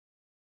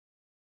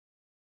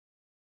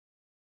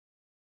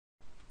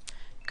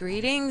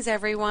Greetings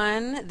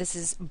everyone, this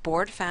is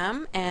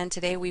BoardFam, and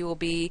today we will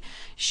be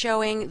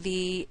showing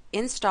the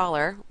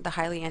installer, the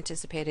highly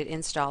anticipated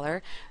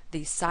installer,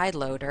 the side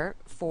loader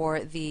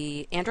for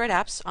the Android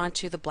apps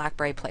onto the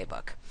BlackBerry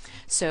Playbook.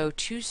 So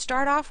to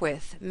start off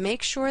with,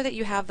 make sure that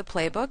you have the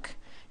Playbook,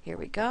 here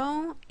we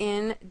go,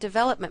 in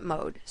development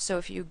mode. So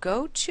if you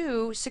go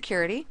to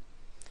security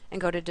and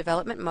go to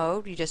development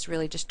mode, you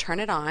just turn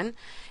it on.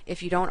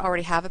 If you don't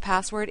already have a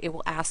password, it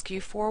will ask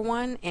you for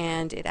one,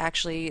 and it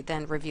actually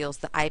then reveals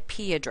the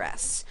IP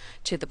address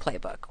to the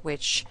Playbook,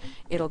 which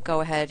it'll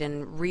go ahead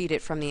and read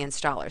it from the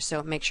installer.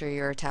 So make sure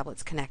your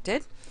tablet's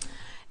connected.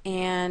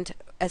 And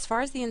as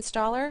far as the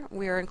installer,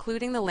 we are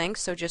including the link,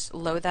 so just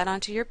load that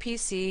onto your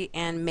PC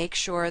and make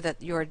sure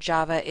that your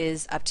Java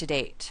is up to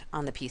date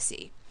on the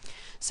PC.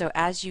 So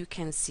as you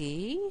can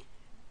see,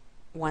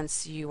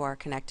 once you are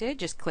connected,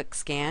 just click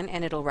scan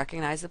and it'll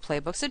recognize the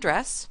Playbook's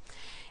address.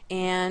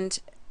 And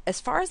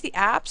as far as the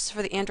apps,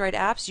 for the Android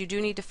apps, you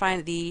do need to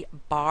find the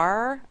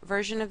bar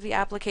version of the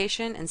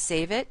application and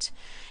save it.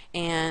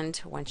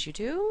 And once you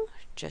do,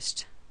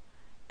 just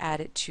add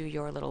it to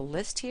your little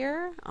list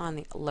here on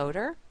the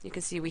loader. You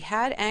can see we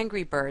had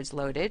Angry Birds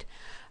loaded,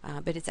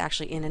 but it's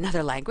actually in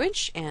another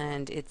language,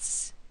 and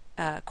it's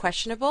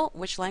questionable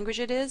which language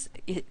it is.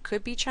 It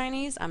could be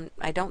Chinese.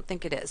 I don't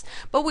think it is,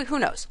 but who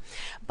knows.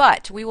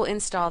 But we will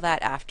install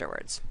that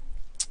afterwards.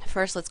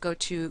 First, let's go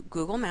to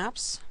Google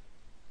Maps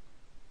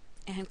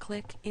and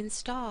click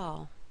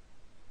Install.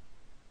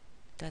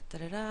 Da, da,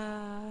 da,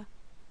 da.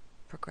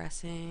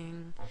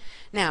 Progressing.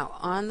 Now,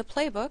 on the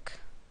Playbook,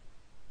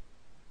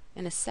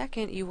 in a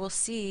second, you will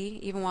see,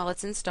 even while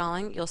it's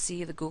installing, you'll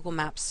see the Google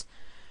Maps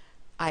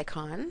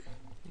icon.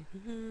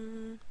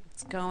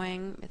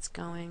 It's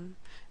going,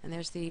 and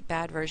there's the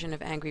bad version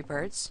of Angry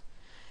Birds,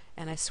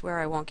 and I swear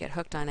I won't get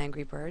hooked on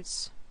Angry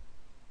Birds.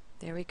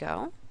 There we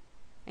go,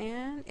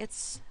 and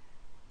it's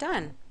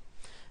done.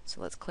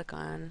 So let's click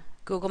on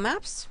Google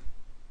Maps.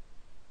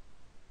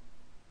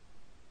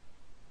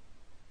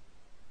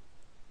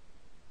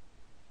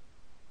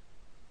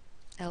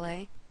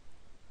 LA.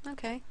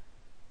 Okay,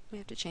 we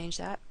have to change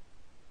that.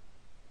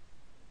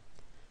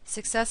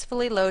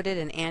 Successfully loaded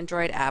an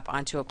Android app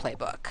onto a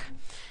Playbook.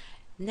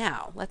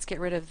 Now, let's get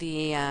rid of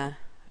the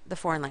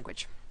foreign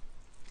language.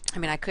 I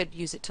mean, I could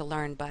use it to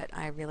learn, but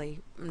I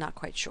really am not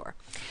quite sure.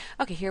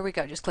 Okay, here we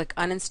go. Just click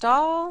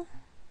uninstall,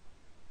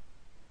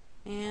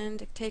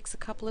 and it takes a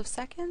couple of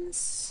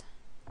seconds.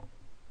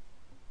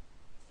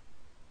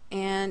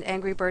 And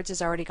Angry Birds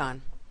is already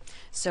gone.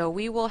 So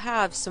we will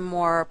have some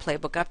more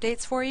Playbook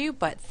updates for you,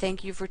 but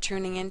thank you for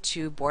tuning in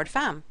to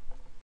BoardFam.